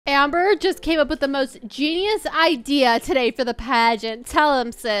Amber just came up with the most genius idea today for the pageant. Tell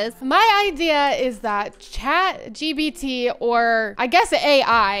him, sis. My idea is that ChatGPT, or I guess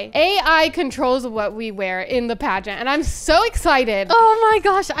AI controls what we wear in the pageant, and I'm so excited. Oh my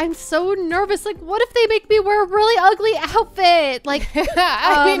gosh, I'm so nervous. Like, what if they make me wear a really ugly outfit? Like,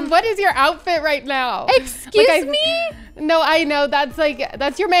 I mean, what is your outfit right now? Excuse me? No, I know.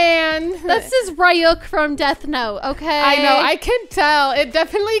 That's your man. This is Ryuk from Death Note, okay? I know. I can tell. It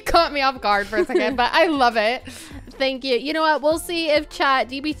definitely caught me off guard for a second, but I love it. Thank you. You know what? We'll see if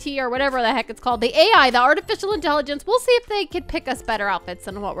ChatGPT or whatever the heck it's called, the AI, the artificial intelligence, we'll see if they could pick us better outfits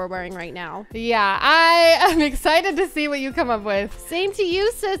than what we're wearing right now. Yeah, I am excited to see what you come up with. Same to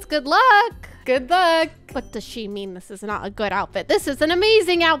you, sis. Good luck. Good luck. What does she mean this is not a good outfit? This is an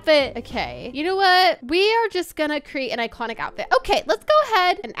amazing outfit. Okay, you know what? We are just gonna create an iconic outfit. Okay, let's go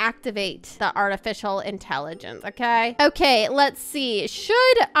ahead and activate the artificial intelligence, okay? Okay, let's see.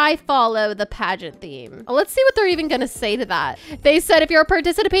 Should I follow the pageant theme? Let's see what they're even gonna say to that. They said if you're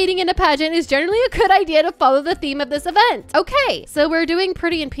participating in a pageant, it's generally a good idea to follow the theme of this event. Okay, so we're doing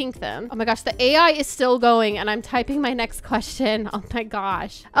pretty in pink then. Oh my gosh, the AI is still going and I'm typing my next question. Oh my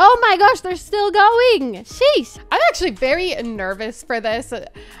gosh. Oh my gosh, they're still going. Sheesh. I'm actually very nervous for this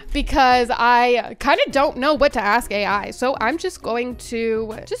because I kind of don't know what to ask AI. So I'm just going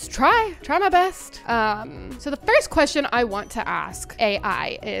to try my best. So the first question I want to ask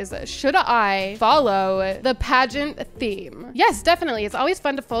AI is, should I follow the pageant theme? Yes, definitely. It's always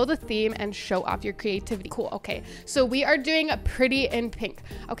fun to follow the theme and show off your creativity. Cool. Okay. So we are doing pretty in pink.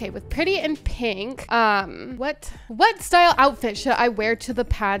 Okay. With pretty in pink, what style outfit should I wear to the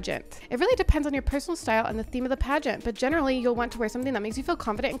pageant? It really depends on your personal style and the theme of the pageant, but generally you'll want to wear something that makes you feel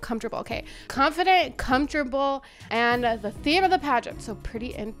confident and comfortable. Okay, confident, comfortable, and the theme of the pageant, so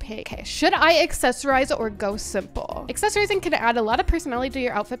pretty in pink. Okay, should I accessorize or go simple? Accessorizing can add a lot of personality to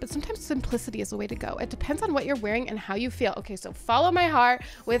your outfit, but sometimes simplicity is the way to go. It depends on what you're wearing and how you feel. Okay, so follow my heart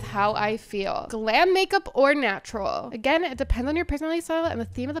with how I feel. Glam makeup or natural? Again, it depends on your personality style and the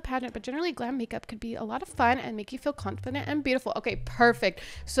theme of the pageant, but generally glam makeup could be a lot of fun and make you feel confident and beautiful. Okay, perfect.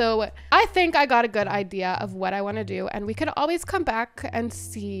 So I think I got a good idea of what I want to do, and we could always come back and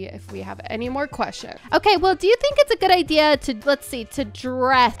see if we have any more questions. Okay, well, do you think it's a good idea to, let's see, to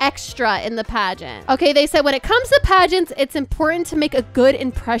dress extra in the pageant? Okay, they said when it comes to pageants, it's important to make a good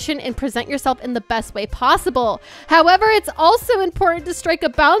impression and present yourself in the best way possible. However, it's also important to strike a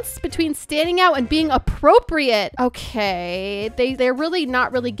balance between standing out and being appropriate. Okay, they're really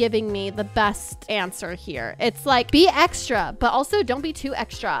not really giving me the best answer here. It's like, be extra, but also don't be too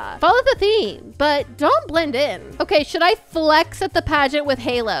extra. Follow the theme, but don't blend in. Okay, should I flex at the pageant with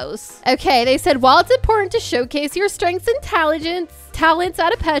halos? Okay, they said while it's important to showcase your strengths and talents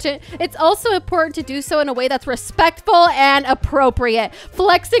at a pageant, it's also important to do so in a way that's respectful and appropriate.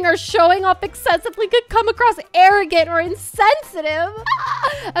 Flexing or showing off excessively could come across arrogant or insensitive.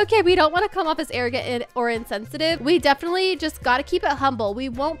 Okay, we don't want to come off as arrogant or insensitive. We definitely just got to keep it humble. We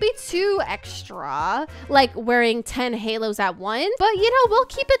won't be too extra, like wearing 10 halos at once, but you know, we'll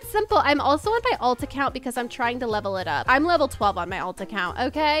keep it simple. I'm also on my alt account because I'm trying to level it up. I'm level 12 on my alt account,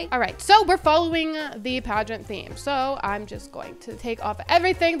 okay? All right, so we're following the pageant theme. So I'm just going to take off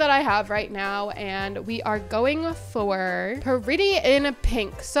everything that I have right now, and we are going for pretty in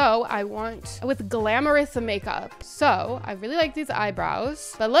pink. So I want with glamorous makeup. So I really like these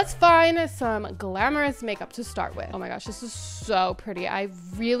eyebrows, but let's find some glamorous makeup to start with. Oh my gosh, this is so pretty. I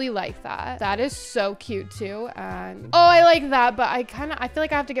really like that. That is so cute too. And oh, I like that, but I feel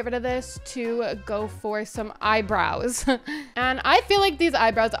like I have to get rid of this to go for some eyebrows. And I feel like these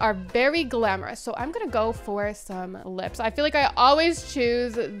eyebrows are very glamorous, so I'm gonna go for some lips. I feel like I always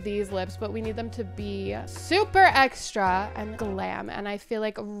choose these lips, but we need them to be super extra and glam, and I feel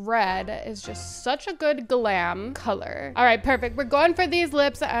like red is just such a good glam color. All right, perfect. We're going for these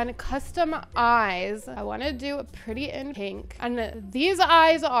lips and custom eyes. I want to do pretty in pink, and these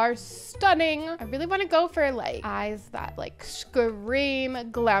eyes are stunning. I really want to go for like eyes that like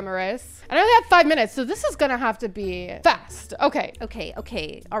scream glamorous. I only have 5 minutes, so this is gonna have to be fast. Okay.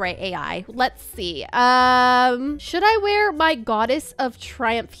 All right, AI, let's see. Should I wear my Goddess of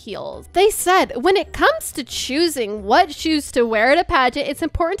Triumph heels? They said when it comes to choosing what shoes to wear at a pageant, it's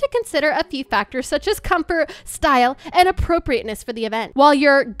important to consider a few factors such as comfort, style, and appropriateness for the event. While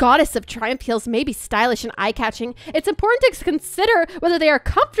your Goddess of Triumph heels may be stylish and eye-catching, it's important to consider whether they are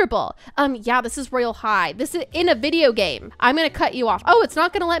comfortable. Yeah, this is Royal High. This is in a video game. I'm gonna cut you off. Oh, it's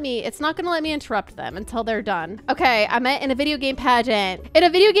not gonna let me interrupt them until they're done. Okay, I'm at in a video game pageant. In a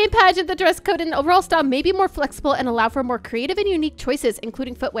video game pageant, the dress code and overall style may be more flexible and allow for more creative and unique choices,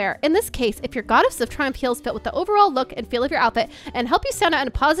 including footwear. In this case, if your Goddess of Triumph heels fit with the overall look and feel of your outfit and help you stand out in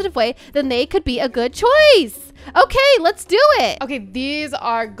a positive way, then they could be a good choice. Okay, let's do it. Okay, these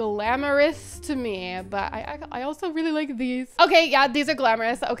are glamorous to me, but I also really like these. Okay, yeah, these are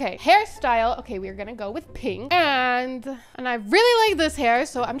glamorous. Okay, hairstyle. Okay, we're gonna go with pink. And I really like this hair,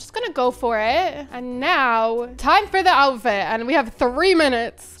 so I'm just gonna go for it. And now, time for the outfit. And we have 3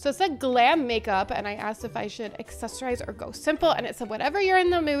 minutes. So it said glam makeup, and I asked if I should accessorize or go simple. And it said whatever you're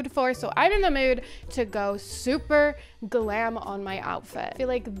in the mood for. So I'm in the mood to go super glam on my outfit. I feel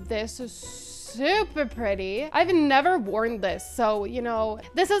like this is super pretty. I've never worn this, so you know,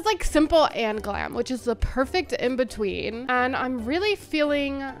 this is like simple and glam, which is the perfect in between. And I'm really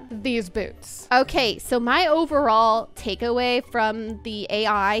feeling these boots. Okay, so my overall takeaway from the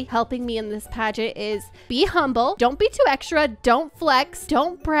AI helping me in this pageant is be humble, don't be too extra, don't flex,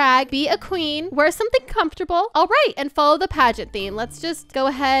 don't brag, be a queen, wear something comfortable, all right, and follow the pageant theme. Let's just go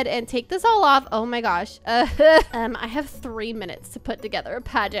ahead and take this all off. Oh my gosh. I have 3 minutes to put together a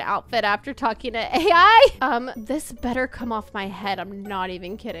pageant outfit after talking to AI. This better come off my head. I'm not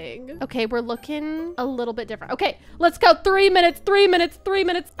even kidding. Okay, we're looking a little bit different. Okay, let's go. 3 minutes, 3 minutes, 3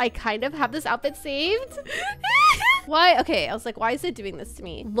 minutes. I kind of have this outfit saved. Why? Okay, I was like, why is it doing this to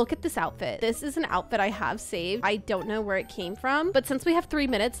me? Look at this outfit. This is an outfit I have saved. I don't know where it came from, but since we have 3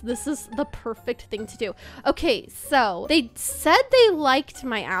 minutes, this is the perfect thing to do. Okay, so they said they liked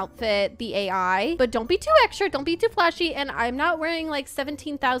my outfit, the AI, but don't be too extra, don't be too flashy, and I'm not wearing like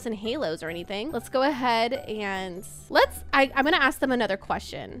 17,000 halos or anything. Let's go ahead and I'm gonna ask them another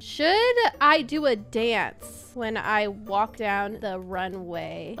question. Should I do a dance when I walk down the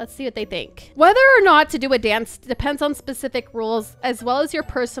runway? Let's see what they think. Whether or not to do a dance depends on specific rules as well as your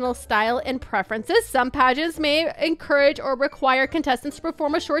personal style and preferences. Some pageants may encourage or require contestants to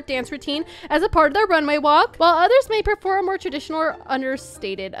perform a short dance routine as a part of their runway walk, while others may prefer a more traditional or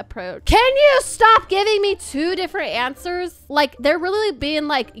understated approach. Can you stop giving me 2 different answers? Like, they're really being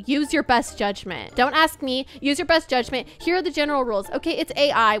like, use your best judgment. Don't ask me, use your best judgment. Here are the general rules. Okay, it's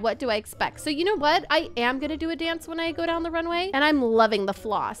AI, what do I expect? So you know what? I am gonna do a dance when I go down the runway, and I'm loving the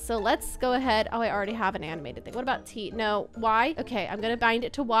floss. So let's go ahead. Oh, I already have an animated thing. What about T? No, Y? Okay, I'm gonna bind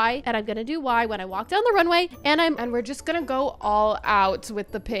it to Y, and I'm gonna do Y when I walk down the runway, and we're just gonna go all out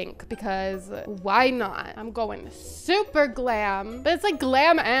with the pink, because why not? I'm going super glam, but it's like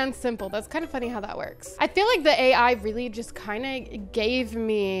glam and simple. That's kind of funny how that works. I feel like the AI really just kind of gave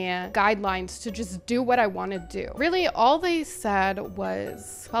me guidelines to just do what I want to do. Really, all they said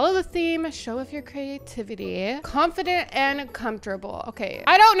was follow the theme, show off your creativity, confident and comfortable. Okay,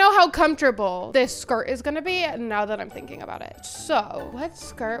 I don't know how comfortable this skirt is gonna be now that I'm thinking about it. So what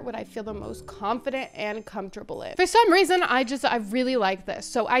skirt would I feel the most confident and comfortable in? For some reason, I really like this.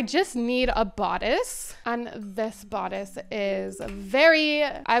 So I just need a bodice, and this bodice is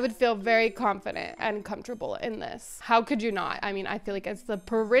I would feel very confident and comfortable in this. How could you not? I mean, I feel like it's the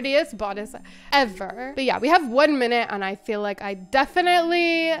prettiest bodice ever. But yeah, we have 1 minute, and I feel like I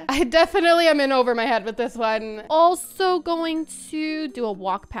definitely am in over my head with this one. Also going to do a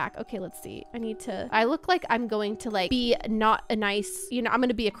walk pack. Okay, let's see. I look like I'm going to like be not a nice, you know, I'm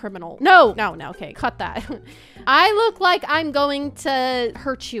gonna be a criminal. No, okay, cut that. I look like I'm going to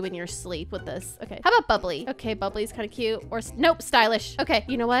hurt you in your sleep with this. Okay, how about bubbly? Okay, bubbly's kind of cute. Or nope, stylish. Okay,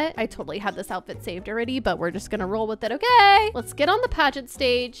 you know what? I totally had this outfit saved already, but we're just gonna roll with it. Okay, let's get on the pageant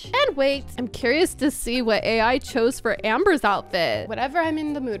stage and wait. I'm curious to see what AI chose for Amber's outfit. Whatever I'm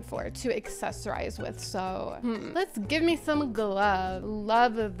in the mood for to accessorize with. So let's give me some glove.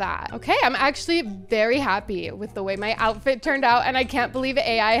 Love that. Okay, I'm actually very happy with the way my outfit turned out, and I can't believe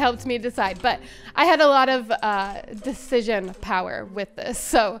AI helped me decide, but I had a lot of decision power with this.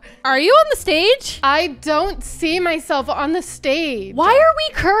 So are you on the stage? I don't see myself on the stage. Why are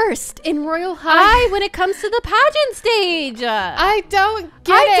we cursed in Royal High when it comes to the pageant stage? I don't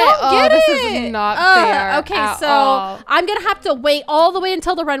get it. This is not fair. Okay, so I'm gonna have to wait all the way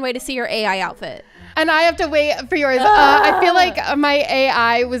until the runway to see your AI outfit. And I have to wait for yours. I feel like my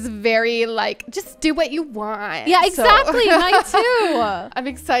AI was very like, just do what you want. Yeah, exactly. Mine too. I'm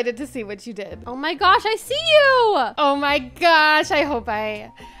excited to see what you did. Oh my gosh, I see you. Oh my gosh, I hope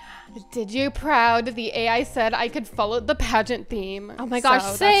I Did you proud? The AI said I could follow the pageant theme. Oh my gosh,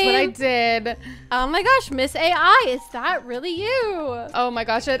 so same. That's what I did. Oh my gosh, Miss AI, is that really you? Oh my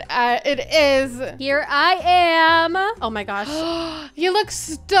gosh, it is. Here I am. Oh my gosh. You look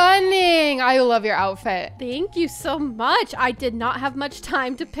stunning. I love your outfit. Thank you so much. I did not have much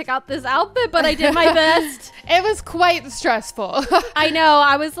time to pick out this outfit, but I did my best. It was quite stressful. I know.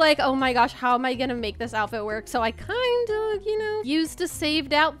 I was like, oh my gosh, how am I going to make this outfit work? So I kind of, used a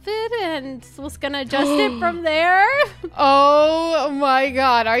saved outfit and was going to adjust it from there. Oh my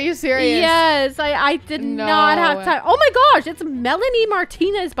God. Are you serious? Yes, I did not have time. Oh my gosh, it's Melanie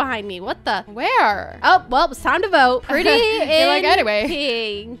Martinez behind me. What the? Where? Oh, well, it's time to vote. Pretty in like, anyway.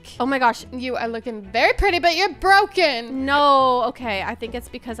 pink. Oh my gosh. You are looking very pretty, but you're broken. No, okay. I think it's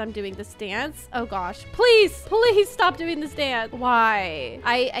because I'm doing this dance. Oh gosh. Please stop doing this dance. Why?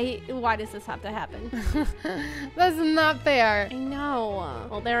 Why does this have to happen? That's not fair. I know.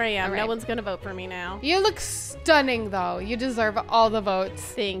 Well, there I am. All right. No one's gonna vote for me now. You look stunning, though. You deserve all the votes.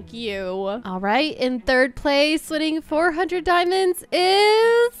 Thank you. All right. In third place, winning 400 diamonds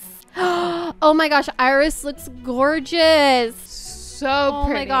is... Oh my gosh. Iris looks gorgeous. So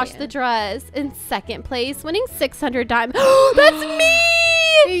pretty. Oh my gosh, the dress. In second place, winning 600 diamonds. That's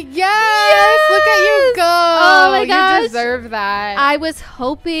me! Yes! Look at you go! Oh my gosh. You deserve that. I was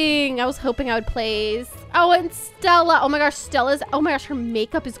hoping I would place. Oh, and Stella. Oh my gosh, oh my gosh, her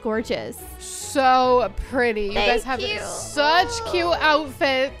makeup is gorgeous. So pretty. You guys have such cute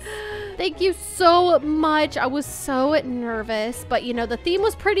outfits. Thank you so much. I was so nervous, but the theme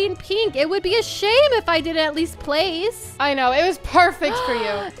was pretty in pink. It would be a shame if I didn't at least place. I know, it was perfect for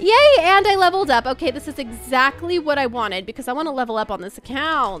you. Yay, and I leveled up. Okay, this is exactly what I wanted because I want to level up on this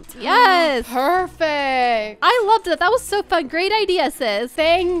account. Yes. Perfect. I loved it. That was so fun. Great idea, sis.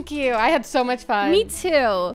 Thank you. I had so much fun. Me too.